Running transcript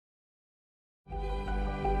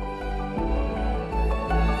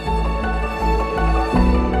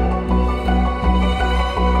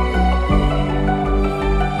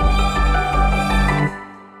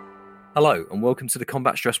Hello and welcome to the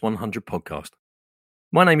Combat Stress 100 podcast.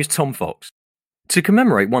 My name is Tom Fox. To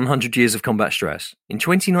commemorate 100 years of combat stress, in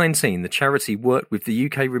 2019 the charity worked with the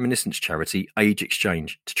UK reminiscence charity Age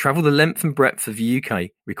Exchange to travel the length and breadth of the UK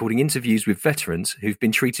recording interviews with veterans who've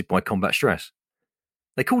been treated by combat stress.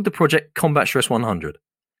 They called the project Combat Stress 100.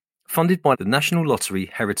 Funded by the National Lottery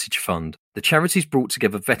Heritage Fund, the charity's brought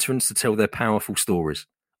together veterans to tell their powerful stories,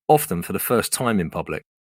 often for the first time in public.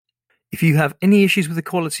 If you have any issues with the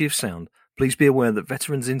quality of sound, please be aware that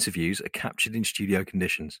veterans' interviews are captured in studio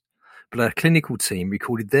conditions, but our clinical team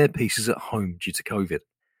recorded their pieces at home due to COVID.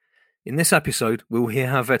 In this episode, we'll hear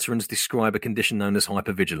how veterans describe a condition known as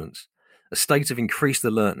hypervigilance, a state of increased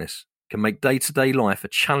alertness, can make day-to-day life a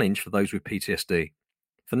challenge for those with PTSD.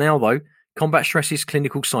 For now, though, Combat Stress's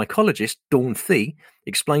clinical psychologist, Dawn Thee,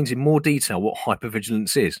 explains in more detail what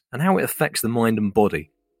hypervigilance is and how it affects the mind and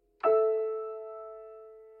body.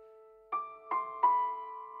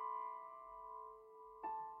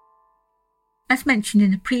 As mentioned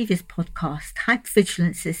in a previous podcast,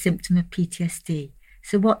 hypervigilance is a symptom of PTSD.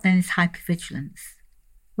 So what then is hypervigilance?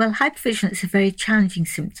 Well, hypervigilance is a very challenging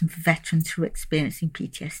symptom for veterans who are experiencing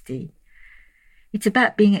PTSD. It's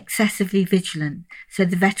about being excessively vigilant, so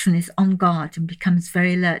the veteran is on guard and becomes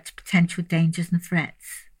very alert to potential dangers and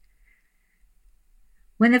threats.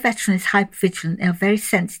 When a veteran is hypervigilant, they are very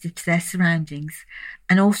sensitive to their surroundings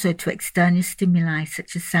and also to external stimuli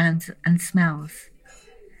such as sounds and smells.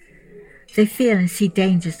 They feel and see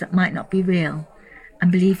dangers that might not be real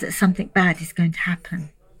and believe that something bad is going to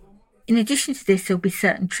happen. In addition to this, there will be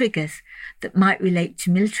certain triggers that might relate to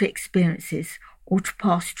military experiences or to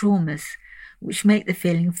past traumas, which make the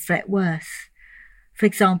feeling of threat worse. For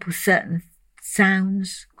example, certain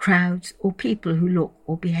sounds, crowds, or people who look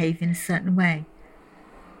or behave in a certain way.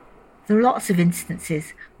 There are lots of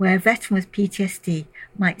instances where a veteran with PTSD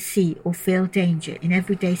might see or feel danger in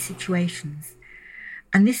everyday situations.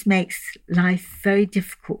 And this makes life very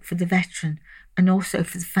difficult for the veteran and also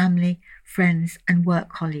for the family, friends and work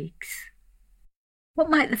colleagues. What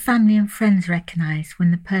might the family and friends recognise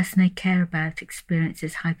when the person they care about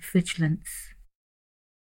experiences hypervigilance?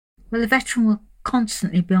 Well, the veteran will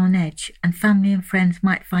constantly be on edge and family and friends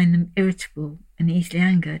might find them irritable and easily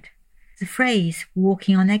angered. The phrase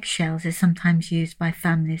walking on eggshells is sometimes used by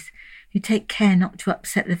families who take care not to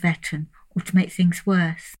upset the veteran or to make things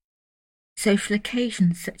worse. Social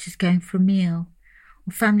occasions such as going for a meal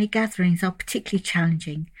or family gatherings are particularly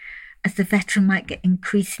challenging as the veteran might get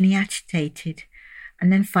increasingly agitated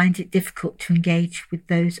and then find it difficult to engage with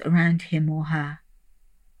those around him or her.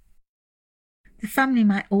 The family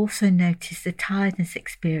might also notice the tiredness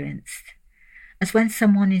experienced, as when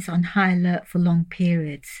someone is on high alert for long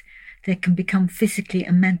periods, they can become physically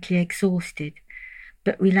and mentally exhausted,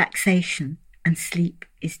 but relaxation and sleep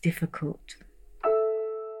is difficult.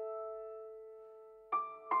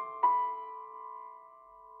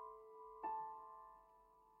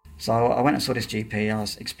 So I went and saw this GP.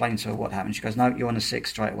 I explained to her what happened. She goes, "No, you're on the sick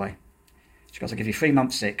straight away." She goes, "I'll give you 3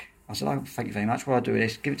 months sick." I said, "Oh, thank you very much. What do I do with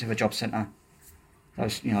this?" "Give it to the job centre.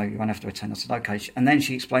 Those, you won't have to attend." I said, "Okay." And then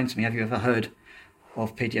she explained to me, "Have you ever heard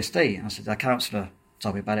of PTSD?" And I said, "Our counsellor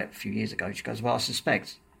told me about it a few years ago." She goes, "Well, I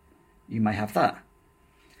suspect you may have that."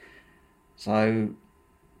 So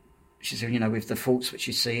she said, with the thoughts which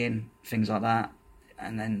she's seeing, things like that.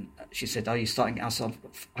 And then she said, "Are you starting?" I said,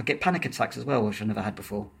 "I get panic attacks as well, which I've never had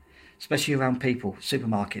before. Especially around people,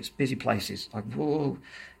 supermarkets, busy places, like whoa,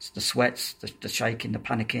 the sweats, the shaking, the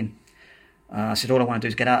panicking." I said, "All I want to do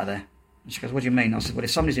is get out of there." And she goes, "What do you mean?" I said, "Well, if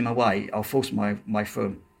somebody's in my way, I'll force my way through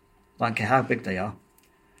them. I don't care how big they are.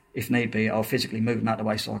 If need be, I'll physically move them out of the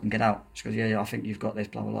way so I can get out." She goes, yeah, I think you've got this,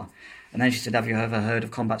 blah, blah, blah. And then she said, "Have you ever heard of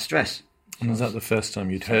combat stress?" And was that the first time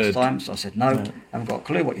you'd heard? First time. So I said, "No, I haven't got a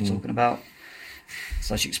clue what you're talking about."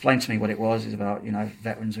 So she explained to me what it was. It's about,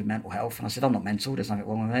 veterans with mental health. And I said, "I'm not mental, there's nothing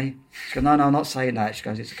wrong with me." She goes, No, I'm not saying that." She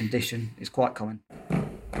goes, "It's a condition, it's quite common."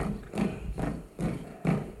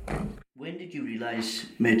 When did you realise,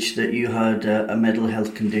 Mitch, that you had a mental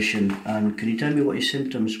health condition? And can you tell me what your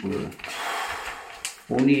symptoms were?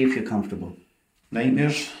 Only if you're comfortable.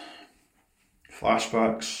 Nightmares,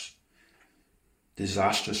 flashbacks,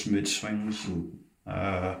 disastrous mood swings.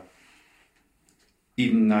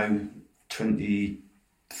 Even now,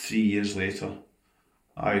 23 years later,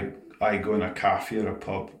 I go in a cafe or a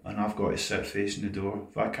pub and I've got to sit facing the door.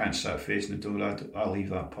 If I can't sit facing the door, I leave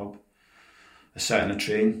that pub. I sit in a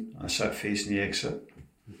train, I sit facing the exit.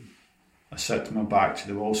 I sit to my back to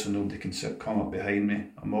the wall so nobody can come up behind me.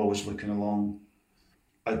 I'm always looking along.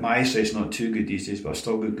 My eyesight's not too good these days, but I've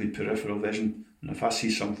still got good peripheral vision. And if I see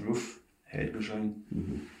some roof, head goes round.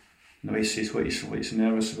 And the wife says, what are you so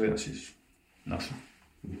nervous about? I says, nothing.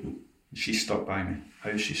 She stuck by me.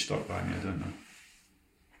 How she stuck by me, I don't know.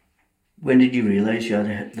 When did you realise you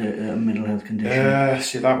had a mental health condition?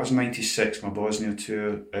 See, that was 96, my Bosnia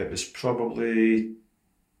tour. It was probably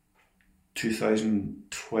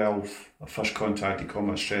 2012. I first contacted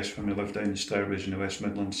Combat Stress when we lived down in Stourbridge in the West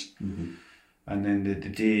Midlands. Mm-hmm. And then the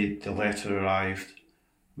day the letter arrived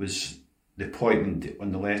was the appointment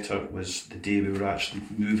on the letter was the day we were actually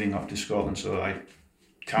moving up to Scotland. So I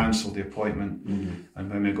cancelled the appointment. Mm-hmm.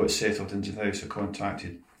 And when we got settled into the house, I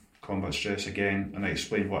contacted Combat Stress again and I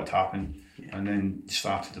explained what had happened. Yeah. And then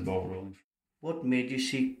started the ball rolling. What made you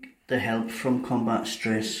seek the help from Combat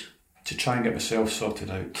Stress? To try and get myself sorted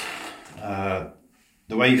out.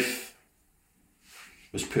 The wife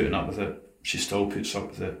was putting up with it. She still puts up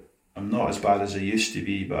with it. I'm not as bad as I used to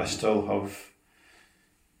be, but I still have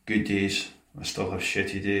good days. I still have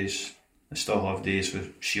shitty days. I still have days where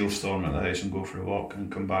she'll storm at the house and go for a walk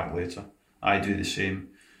and come back later. I do the same.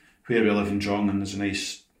 Where we live in Drongan, there's a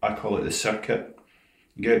nice, I call it the circuit.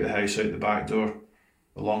 You get out the house, out the back door,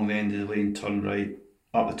 along the end of the lane, turn right,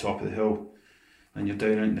 up the top of the hill, and you're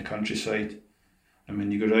down out in the countryside. And when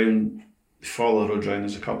you go round, follow the road round,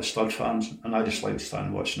 there's a couple of stud farms, and I just like to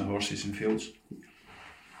stand watching the horses in fields.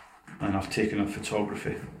 And I've taken up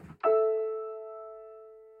photography.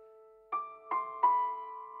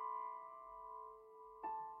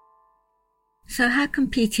 So how can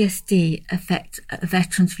PTSD affect a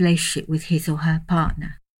veteran's relationship with his or her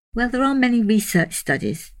partner? Well, there are many research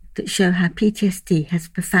studies that show how PTSD has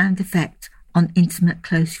a profound effect on intimate,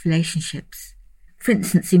 close relationships. For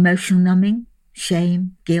instance, emotional numbing,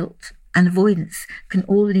 shame, guilt, and avoidance can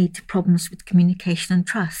all lead to problems with communication and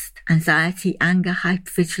trust. Anxiety, anger,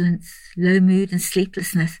 hypervigilance, low mood and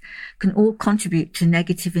sleeplessness can all contribute to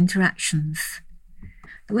negative interactions.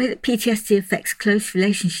 The way that PTSD affects close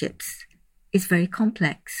relationships is very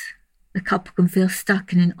complex. The couple can feel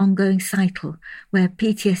stuck in an ongoing cycle where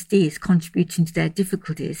PTSD is contributing to their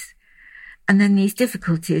difficulties, and then these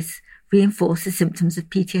difficulties reinforce the symptoms of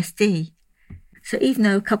PTSD. So even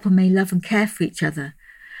though a couple may love and care for each other,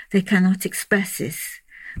 they cannot express this,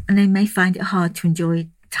 and they may find it hard to enjoy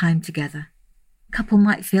time together. A couple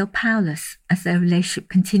might feel powerless as their relationship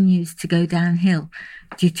continues to go downhill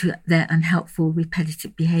due to their unhelpful,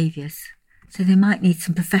 repetitive behaviours. So they might need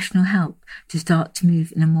some professional help to start to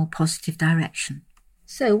move in a more positive direction.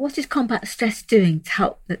 So what is Combat Stress doing to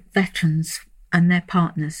help the veterans and their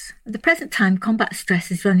partners? At the present time, Combat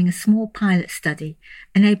Stress is running a small pilot study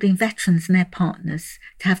enabling veterans and their partners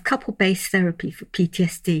to have couple-based therapy for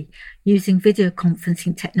PTSD using video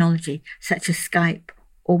conferencing technology such as Skype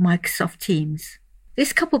or Microsoft Teams.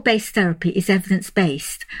 This couple-based therapy is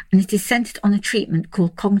evidence-based and it is centred on a treatment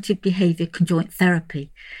called Cognitive Behaviour Conjoint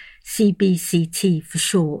Therapy, CBCT for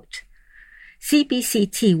short.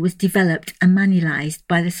 CBCT was developed and manualised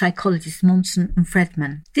by the psychologists Monson and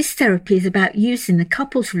Fredman. This therapy is about using the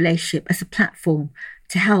couple's relationship as a platform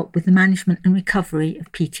to help with the management and recovery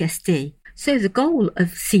of PTSD. So the goal of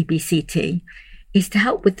CBCT is to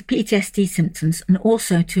help with the PTSD symptoms and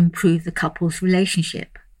also to improve the couple's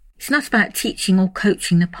relationship. It's not about teaching or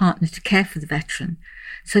coaching the partner to care for the veteran,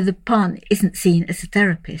 so the partner isn't seen as a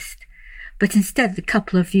therapist, but instead the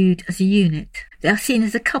couple are viewed as a unit. They are seen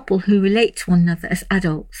as a couple who relate to one another as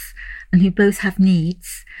adults and who both have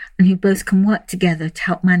needs and who both can work together to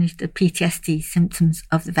help manage the PTSD symptoms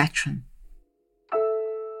of the veteran.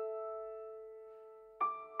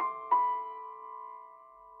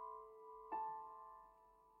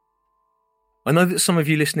 I know that some of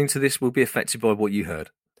you listening to this will be affected by what you heard.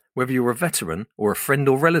 Whether you're a veteran or a friend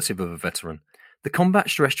or relative of a veteran, the Combat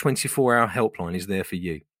Stress 24-hour helpline is there for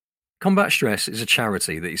you. Combat Stress is a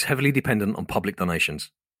charity that is heavily dependent on public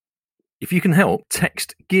donations. If you can help,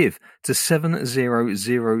 text GIVE to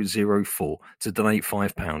 70004 to donate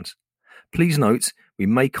 £5. Please note, we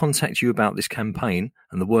may contact you about this campaign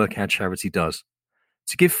and the work our charity does.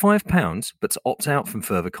 To give £5 but to opt out from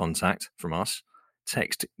further contact from us,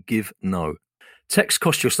 text GIVE NO. Text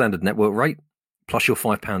costs your standard network rate plus your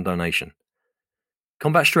 £5 donation.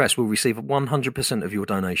 Combat Stress will receive 100% of your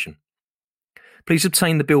donation. Please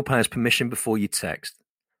obtain the bill payer's permission before you text.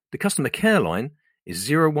 The customer care line is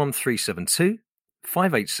 01372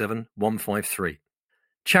 587 153.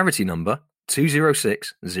 Charity number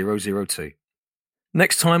 206002.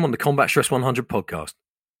 Next time on the Combat Stress 100 podcast.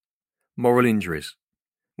 Moral injuries.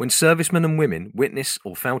 When servicemen and women witness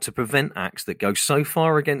or fail to prevent acts that go so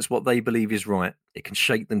far against what they believe is right, it can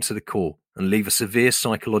shake them to the core and leave a severe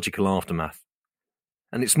psychological aftermath.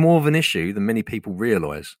 And it's more of an issue than many people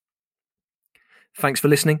realise. Thanks for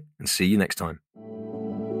listening and see you next time.